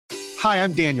Hi,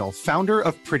 I'm Daniel, founder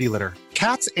of Pretty Litter.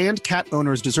 Cats and cat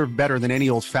owners deserve better than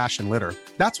any old-fashioned litter.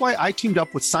 That's why I teamed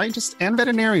up with scientists and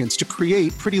veterinarians to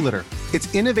create Pretty Litter.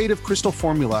 Its innovative crystal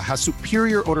formula has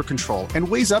superior odor control and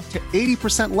weighs up to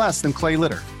 80% less than clay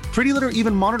litter. Pretty Litter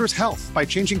even monitors health by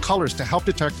changing colors to help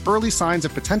detect early signs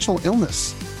of potential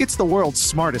illness. It's the world's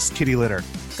smartest kitty litter.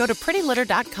 Go to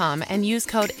prettylitter.com and use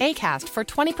code ACAST for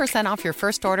 20% off your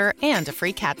first order and a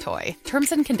free cat toy.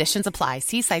 Terms and conditions apply.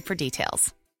 See site for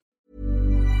details.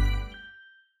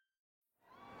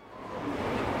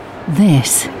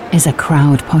 This is a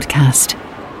Crowd podcast.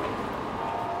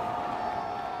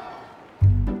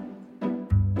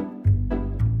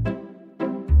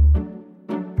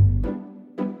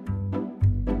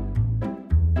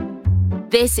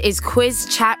 This is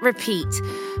Quiz Chat Repeat,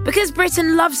 because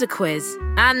Britain loves a quiz.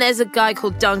 And there's a guy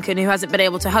called Duncan who hasn't been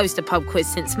able to host a pub quiz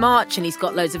since March, and he's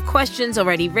got loads of questions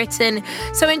already written.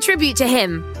 So in tribute to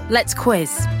him, let's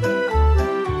quiz.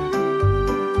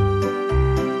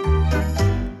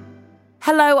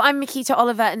 Hello, I'm Mikita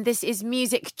Oliver, and this is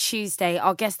Music Tuesday.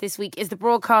 Our guest this week is the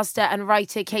broadcaster and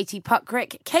writer Katie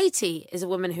Puckrik. Katie is a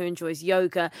woman who enjoys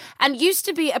yoga and used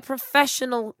to be a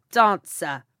professional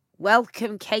dancer.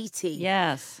 Welcome, Katie.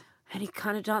 Yes. Any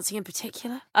kind of dancing in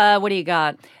particular? What do you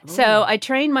got? Ooh. So I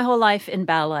trained my whole life in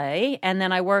ballet, and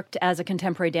then I worked as a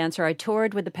contemporary dancer. I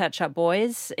toured with the Pet Shop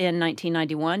Boys in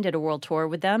 1991, did a world tour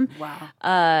with them.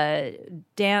 Wow.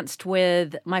 Danced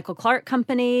with Michael Clark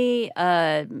Company,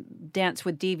 danced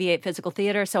with Deviate Physical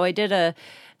Theater. So I did a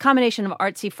combination of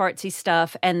artsy-fartsy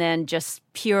stuff and then just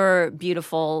pure,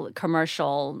 beautiful,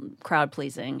 commercial,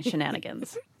 crowd-pleasing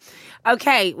shenanigans.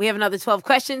 Okay, we have another 12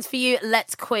 questions for you.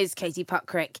 Let's quiz Katie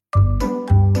Puckrik.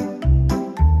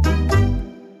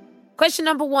 Question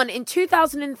number 1. In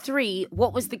 2003,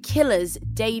 what was the Killers'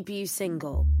 debut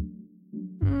single?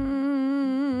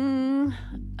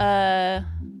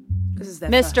 This is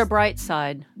their Mr. first.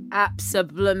 Brightside.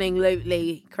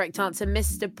 Absolutely. Correct answer.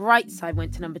 Mr. Brightside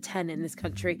went to number 10 in this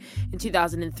country in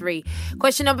 2003.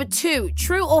 Question number 2.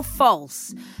 True or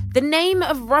false? The name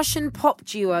of Russian pop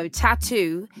duo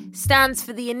Tattoo stands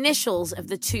for the initials of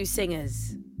the two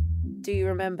singers. Do you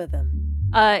remember them?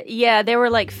 Yeah, they were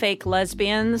like fake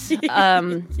lesbians.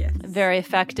 Yes. Very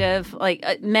effective. Like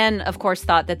men, of course,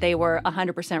 thought that they were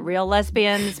 100% real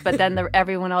lesbians, but then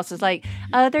everyone else is like,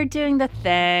 oh, they're doing the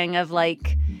thing of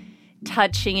like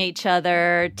touching each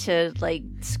other to like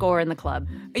score in the club.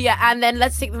 Yeah, and then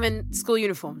let's stick them in school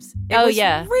uniforms. It was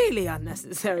really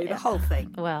unnecessary, the whole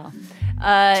thing. Well,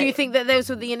 do you think that those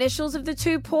were the initials of the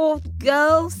two poor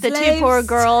girls? The two poor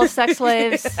girls, sex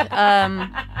slaves,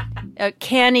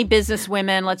 canny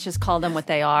businesswomen, let's just call them what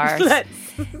they are.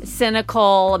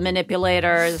 Cynical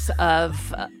manipulators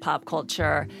of pop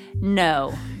culture.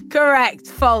 No. Correct.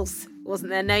 False.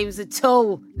 Wasn't their names at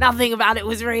all. Nothing about it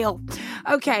was real.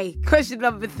 Okay, question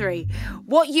number 3.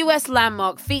 What US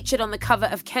landmark featured on the cover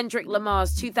of Kendrick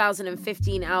Lamar's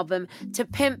 2015 album To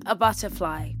Pimp a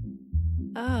Butterfly?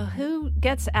 Oh, who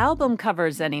gets album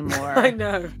covers anymore? I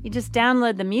know. You just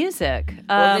download the music.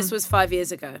 Well, this was 5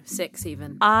 years ago. 6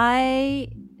 even. I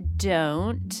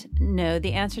don't know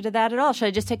the answer to that at all. Should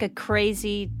I just take a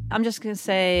crazy... I'm just going to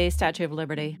say Statue of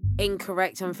Liberty.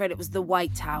 Incorrect. I'm afraid it was the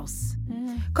White House.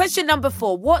 Question number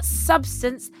 4. What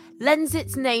substance lends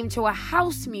its name to a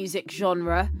house music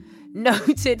genre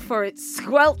noted for its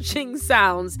squelching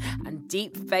sounds and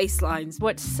deep bass lines?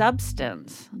 What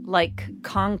substance? Like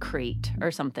concrete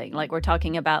or something? Like we're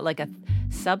talking about like a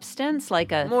substance?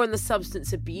 Like a... More in the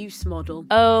substance abuse model.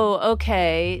 Oh,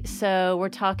 okay. So we're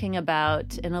talking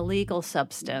about an illegal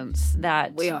substance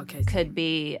that could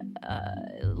be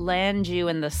land you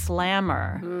in the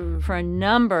slammer for a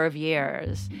number of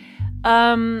years.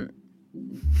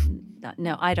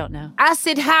 No, I don't know.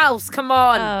 Acid house, come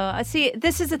on. Oh, I see.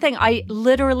 This is the thing. I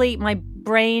literally, my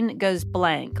brain goes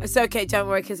blank. It's okay, don't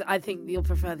worry, because I think you'll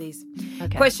prefer these.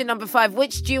 Okay. Question number 5.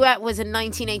 Which duet was a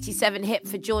 1987 hit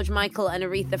for George Michael and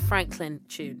Aretha Franklin?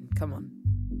 Tune, come on.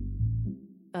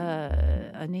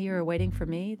 I Knew You Were Waiting for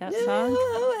Me, that song?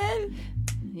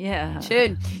 Yeah.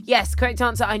 Tune. Yes, correct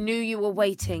answer. I Knew You Were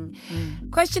Waiting.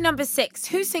 Question number 6.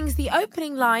 Who sings the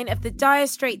opening line of the Dire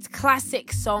Straits'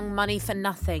 classic song Money for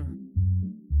Nothing?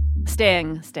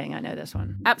 Sting, I know this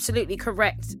one. Absolutely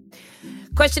correct.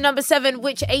 Question number 7.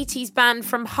 Which 80s band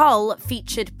from Hull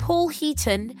featured Paul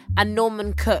Heaton and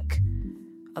Norman Cook,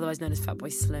 otherwise known as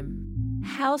Fatboy Slim?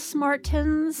 House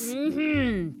Martins?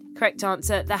 Correct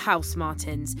answer, the House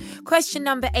Martins. Question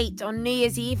number 8. On New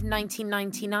Year's Eve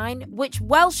 1999, which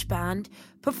Welsh band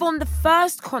performed the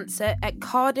first concert at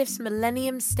Cardiff's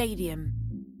Millennium Stadium?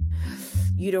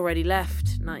 You'd already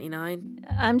left, 99.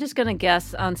 I'm just going to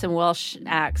guess on some Welsh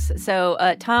acts.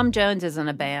 So Tom Jones is in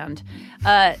a band.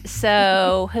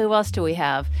 So who else do we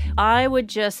have? I would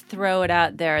just throw it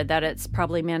out there that it's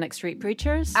probably Manic Street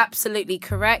Preachers. Absolutely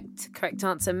correct. Correct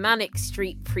answer, Manic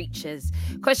Street Preachers.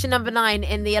 Question number 9.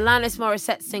 In the Alanis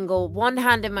Morissette single, One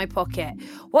Hand in My Pocket,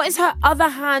 what is her other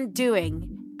hand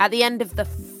doing at the end of the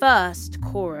first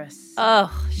chorus?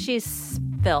 Oh, she's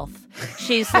filth.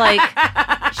 She's like,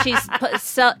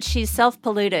 she's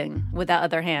self-polluting with that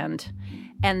other hand.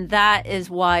 And that is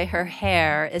why her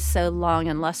hair is so long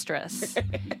and lustrous,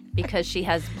 because she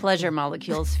has pleasure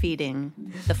molecules feeding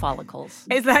the follicles.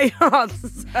 Is that your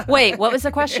answer? Wait, what was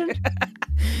the question?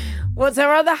 What's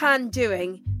her other hand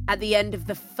doing at the end of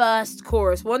the first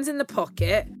chorus? One's in the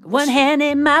pocket. One hand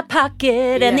in my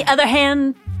pocket and the other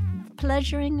hand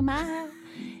pleasuring my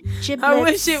giblets. I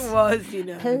wish it was,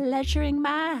 Pleasuring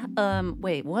my,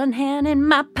 wait, one hand in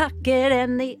my pocket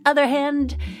and the other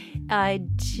hand, I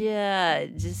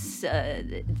just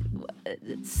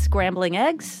scrambling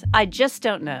eggs? I just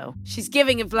don't know. She's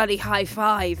giving a bloody high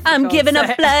five. I'm giving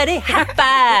a bloody high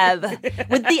five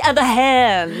with the other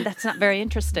hand. That's not very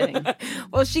interesting.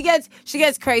 Well, she gets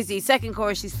crazy. Second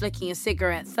chorus, she's flicking a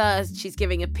cigarette. Third, she's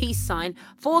giving a peace sign.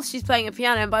 Fourth, she's playing a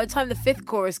piano. And by the time the fifth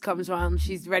chorus comes around,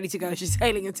 she's ready to go. She's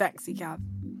hailing a taxi cab.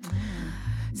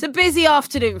 It's a busy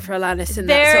afternoon for Alanis in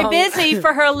that Very song. busy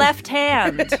for her left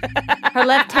hand. Her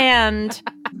left hand.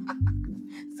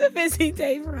 It's a busy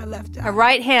day for her left hand. Her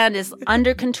right hand is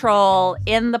under control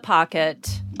in the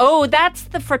pocket. Oh, that's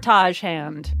the frottage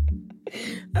hand.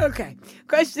 Okay.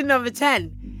 Question number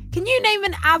 10. Can you name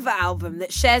an ABBA album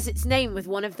that shares its name with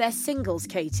one of their singles,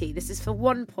 Katie? This is for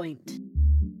 1 point.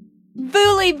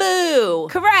 Voulez Boo.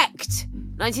 Correct.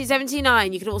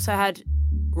 1979. You could also had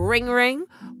Ring Ring,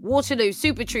 Waterloo,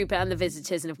 Super Trooper, and The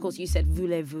Visitors. And of course, you said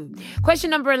Voulez-vous. Question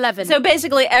number 11. So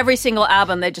basically, every single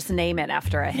album, they just name it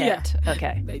after a hit. Yeah,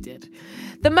 okay. They did.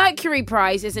 The Mercury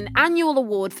Prize is an annual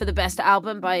award for the best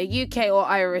album by a UK or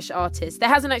Irish artist. There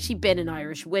hasn't actually been an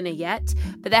Irish winner yet,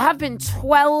 but there have been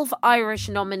 12 Irish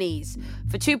nominees.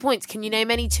 For 2 points, can you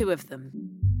name any 2 of them?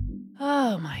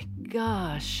 Oh, my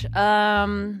gosh.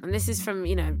 And this is from,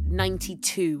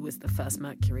 92 was the first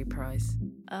Mercury Prize.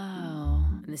 Oh.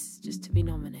 And this is just to be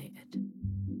nominated.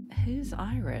 Who's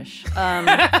Irish?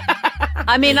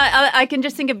 I mean, I can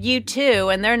just think of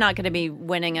U2, and they're not going to be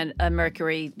winning a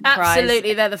Mercury Prize.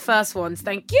 Absolutely, they're the first ones.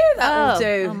 Thank you. That will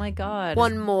do. Oh, my God.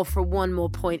 One more for 1 more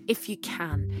point, if you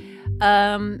can.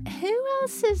 Who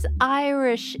else is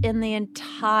Irish in the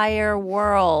entire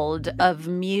world of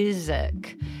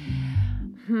music?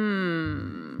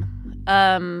 Well,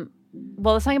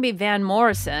 it's not going to be Van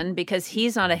Morrison because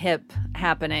he's not a hip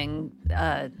happening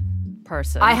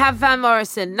person. I have Van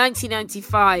Morrison,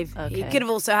 1995. Okay. You could have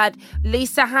also had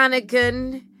Lisa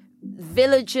Hannigan,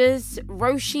 Villagers,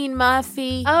 Roisin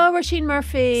Murphy. Oh, Roisin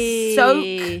Murphy.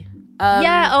 Soak.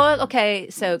 Okay.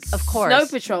 Soak, of course. Snow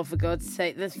Patrol, for God's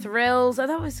sake. The Thrills. Oh,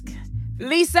 that was good.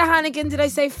 Lisa Hannigan, did I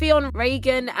say? Fionn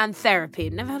Reagan and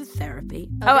Therapy. Never had a Therapy.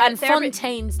 And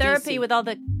Fontaine's Therapy DC. with all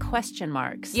the question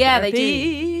marks. Yeah,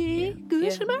 Therapy, they do.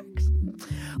 Question marks.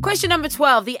 Question number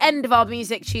 12, the end of our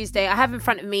Music Tuesday. I have in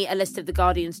front of me a list of The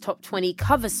Guardian's top 20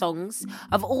 cover songs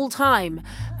of all time.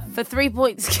 For 3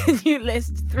 points, can you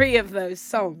list 3 of those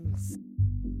songs?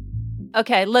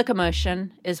 Okay,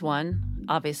 Locomotion is one,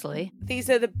 obviously.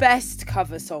 These are the best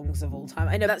cover songs of all time.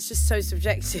 I know that's just so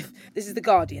subjective. This is The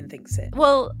Guardian thinks it.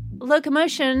 Well,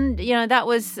 Locomotion, that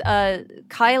was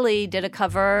Kylie did a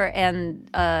cover, and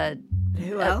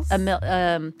who else?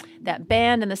 That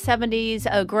band in the 70s,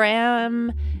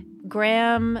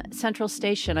 Graham Central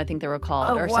Station, I think they were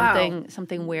called,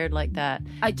 something weird like that.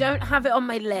 I don't have it on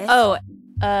my list. Oh,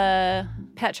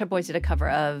 Pet Shop Boys did a cover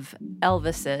of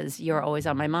Elvis's "You're Always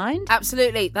on My Mind."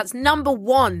 Absolutely, that's number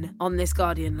 1 on this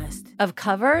Guardian list Of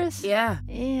covers. Yeah.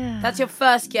 Yeah. That's your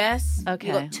first guess. Okay.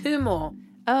 You got 2 more.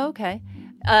 Oh, okay.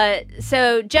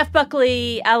 So Jeff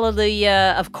Buckley,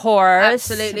 Alleluia, of course.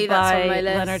 Absolutely, that's by on my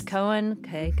list. Leonard Cohen.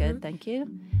 Okay, good, thank you.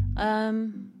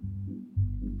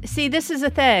 See, this is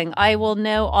a thing. I will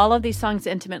know all of these songs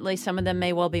intimately. Some of them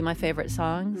may well be my favorite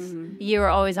songs. Mm-hmm. You Were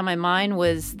Always on My Mind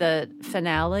was the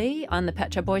finale on the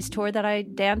Pet Shop Boys tour that I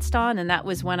danced on, and that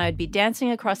was when I'd be dancing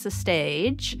across the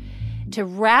stage to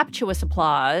rapturous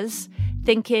applause,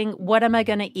 thinking, what am I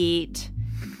going to eat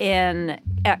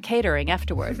at catering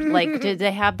afterward? Like, did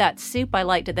they have that soup I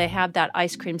like? Did they have that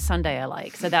ice cream sundae I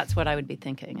like? So that's what I would be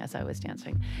thinking as I was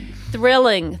dancing.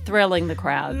 Thrilling the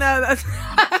crowd. No, that's...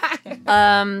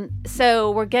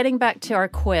 So we're getting back to our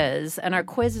quiz, and our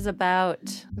quiz is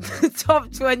about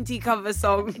top 20 cover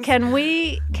songs. Can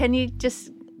you just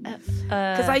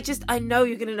Because I know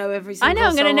you're going to know every single song. I know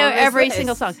I'm going to know every list.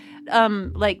 single song.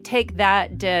 Like Take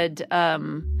That did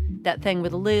that thing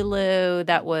with Lulu.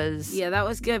 That was that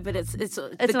was good, but it's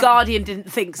The Guardian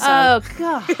didn't think so. Oh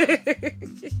God.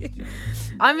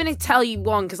 I'm going to tell you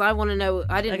one because I want to know.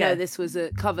 I didn't know this was a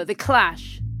cover. The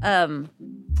Clash.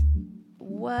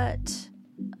 What?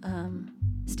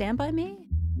 Stand By Me?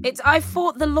 It's I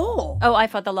Fought the Law. Oh, I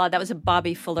Fought the Law. That was a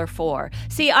Bobby Fuller 4.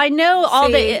 See, I know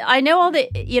all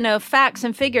the facts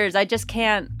and figures. I just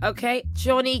can't. Okay,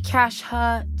 Johnny Cash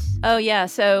Hurt. Oh yeah,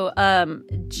 so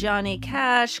Johnny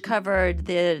Cash covered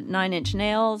the 9 Inch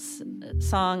Nails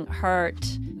song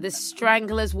Hurt. The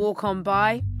Stranglers Walk On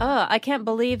By. Oh, I can't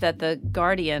believe that The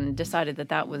Guardian decided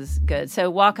that was good. So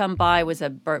Walk On By was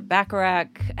a Burt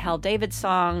Bacharach, Hal David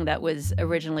song that was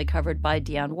originally covered by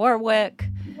Dionne Warwick.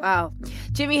 Wow.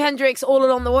 Jimi Hendrix, All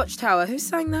Along the Watchtower. Who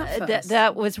sang that first?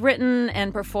 That was written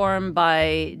and performed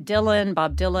by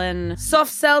Bob Dylan.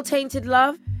 Soft Cell, Tainted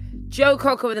Love. Joe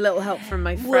Cocker with a little help from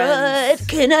my friends. What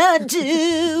can I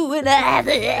do when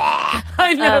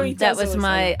I know that was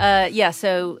my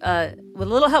So with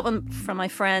a little help from my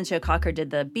friends, Joe Cocker did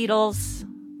the Beatles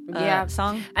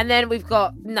song. And then we've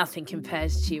got Nothing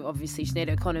Compares to You, obviously, Sinead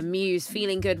O'Connor, Muse,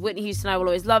 Feeling Good, Whitney Houston, I Will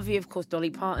Always Love You. Of course, Dolly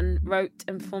Parton wrote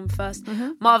and performed first.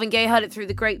 Marvin Gaye, Heard It Through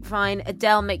the Grapevine.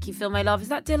 Adele, Make You Feel My Love. Is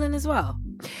that Dylan as well?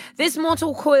 This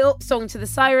Mortal Coil, Song to the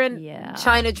Siren. Yeah.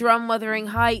 China Drum, Wuthering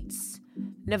Heights.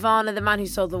 Nirvana, The Man Who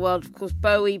Sold the World. Of course,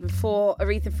 Bowie before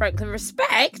Aretha Franklin.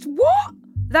 Respect? What?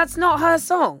 That's not her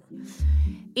song.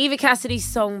 Eva Cassidy's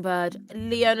Songbird.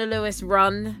 Leona Lewis,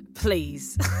 Run,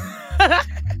 Please.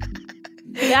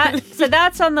 So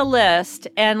that's on the list,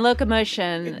 and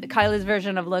Locomotion, Kylie's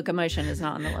version of Locomotion is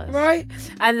not on the list. Right.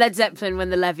 And Led Zeppelin,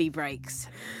 When the Levee Breaks.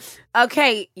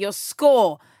 Okay, your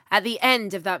score at the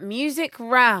end of that music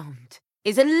round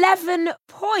is 11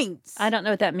 points. I don't know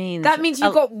what that means. That means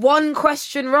you got one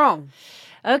question wrong.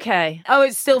 Okay. Oh,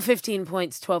 it's still 15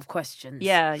 points, 12 questions.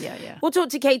 Yeah. We'll talk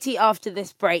to Katie after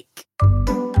this break.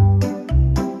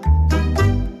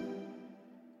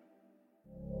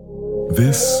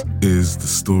 This is the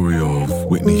story of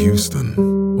Whitney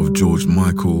Houston, of George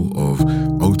Michael, of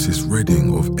Otis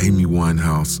Redding, of Amy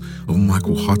Winehouse, of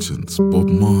Michael Hutchence, Bob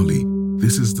Marley.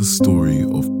 This is the story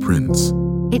of Prince.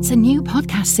 It's a new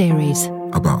podcast series.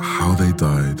 About how they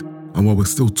died and why we're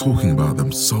still talking about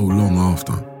them so long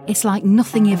after. It's like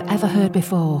nothing you've ever heard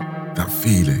before. That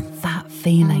feeling. That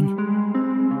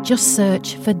feeling. Just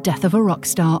search for Death of a Rock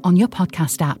Star on your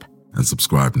podcast app. And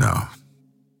subscribe now.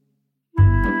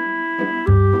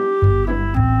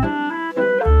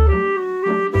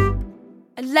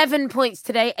 11 points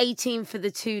today, 18 for the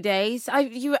 2 days.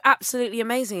 You were absolutely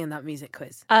amazing in that music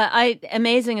quiz.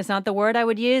 Amazing is not the word I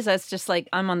would use. It's just like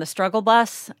I'm on the struggle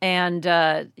bus and,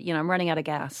 I'm running out of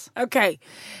gas. Okay,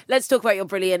 let's talk about your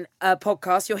brilliant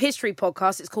podcast, your history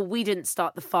podcast. It's called We Didn't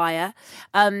Start the Fire.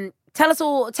 Tell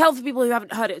for people who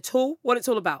haven't heard it at all, what it's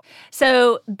all about.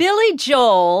 So Billy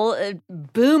Joel,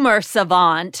 boomer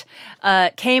savant,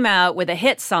 came out with a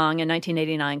hit song in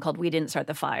 1989 called We Didn't Start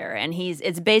the Fire. And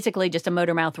it's basically just a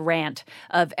motormouth rant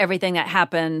of everything that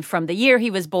happened from the year he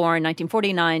was born,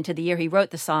 1949, to the year he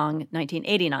wrote the song,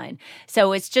 1989.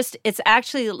 So it's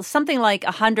actually something like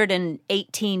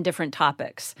 118 different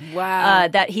topics. Wow.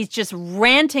 That he's just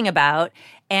ranting about.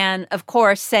 And, of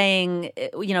course, saying,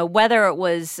 whether it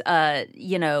was,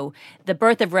 the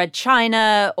birth of Red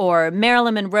China or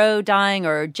Marilyn Monroe dying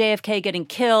or JFK getting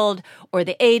killed or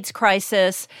the AIDS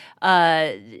crisis,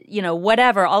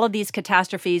 whatever, all of these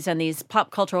catastrophes and these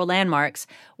pop cultural landmarks,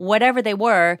 whatever they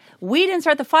were, we didn't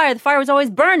start the fire. The fire was always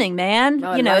burning, man.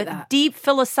 Oh, I like that. Deep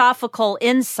philosophical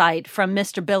insight from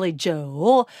Mr. Billy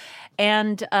Joel.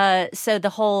 And so the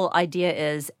whole idea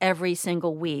is every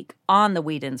single week on the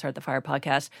We Didn't Start the Fire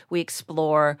podcast, we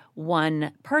explore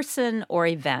one person or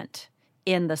event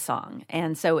in the song.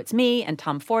 And so it's me and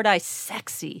Tom Fordyce,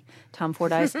 sexy Tom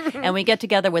Fordyce, and we get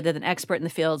together with an expert in the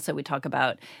field. So we talk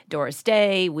about Doris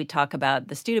Day, we talk about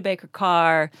the Studebaker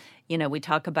car, we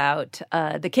talk about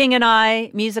The King and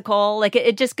I musical. Like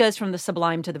it just goes from the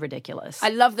sublime to the ridiculous. I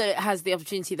love that it has the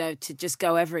opportunity, though, to just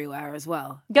go everywhere as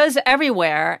well. Goes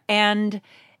everywhere. And,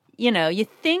 you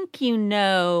think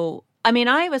I mean,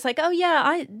 I was like, oh,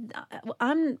 yeah,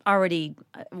 I'm already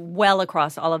well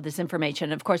across all of this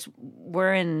information. Of course,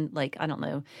 we're in, I don't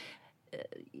know,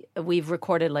 we've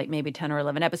recorded maybe 10 or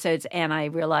 11 episodes, and I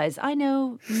realize I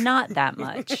know not that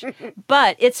much.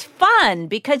 But it's fun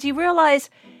because you realize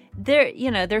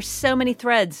there's so many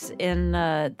threads in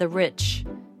the rich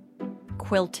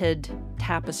quilted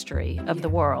tapestry of the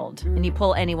world. And you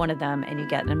pull any one of them and you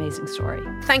get an amazing story.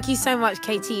 Thank you so much,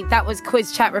 Katie. That was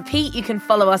Quiz Chat Repeat. You can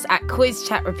follow us at Quiz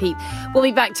Chat Repeat. We'll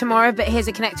be back tomorrow, but here's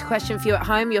a connected question for you at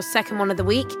home, your second one of the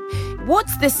week.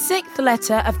 What's the sixth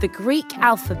letter of the Greek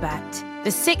alphabet?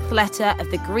 The sixth letter of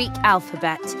the Greek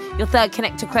alphabet. Your third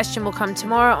connected question will come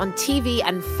tomorrow on TV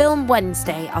and Film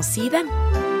Wednesday. I'll see you then.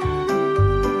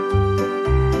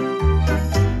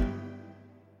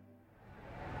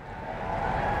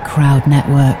 Crowd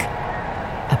Network,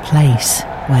 a place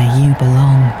where you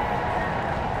belong.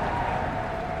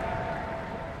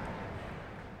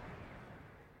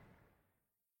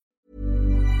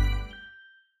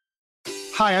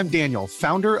 Hi, I'm Daniel,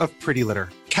 founder of Pretty Litter.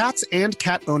 Cats and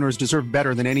cat owners deserve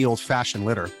better than any old-fashioned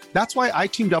litter. That's why I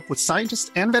teamed up with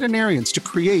scientists and veterinarians to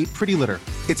create Pretty Litter.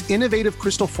 Its innovative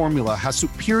crystal formula has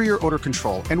superior odor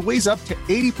control and weighs up to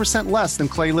 80% less than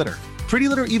clay litter. Pretty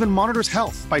Litter even monitors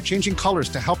health by changing colors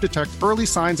to help detect early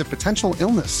signs of potential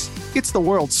illness. It's the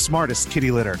world's smartest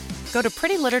kitty litter. Go to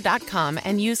prettylitter.com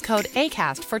and use code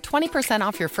ACAST for 20%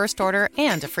 off your first order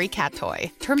and a free cat toy.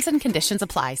 Terms and conditions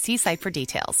apply. See site for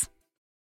details.